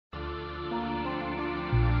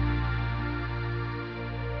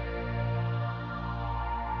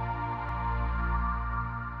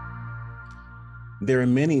There are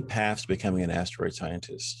many paths to becoming an asteroid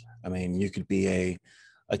scientist. I mean, you could be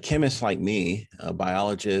a chemist like me, a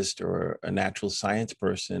biologist, or a natural science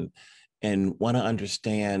person, and want to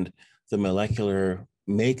understand the molecular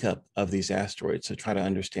makeup of these asteroids to try to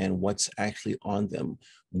understand what's actually on them.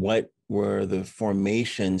 What were the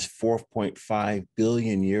formations 4.5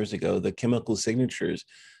 billion years ago, the chemical signatures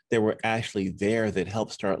that were actually there that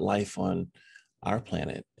helped start life on our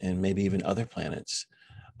planet and maybe even other planets.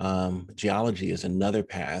 Geology is another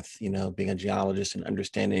path, being a geologist and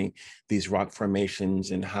understanding these rock formations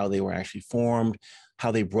and how they were actually formed, how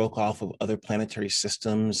they broke off of other planetary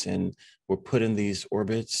systems and were put in these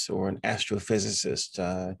orbits, or an astrophysicist,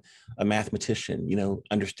 a mathematician,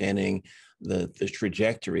 understanding the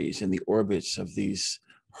trajectories and the orbits of these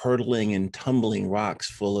hurtling and tumbling rocks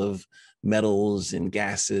full of metals and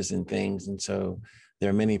gases and things. And so there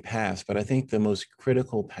are many paths, but I think the most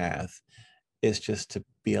critical path is just to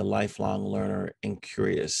be a lifelong learner and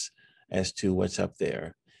curious as to what's up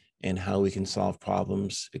there and how we can solve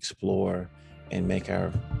problems, explore, and make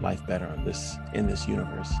our life better in this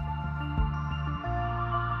universe.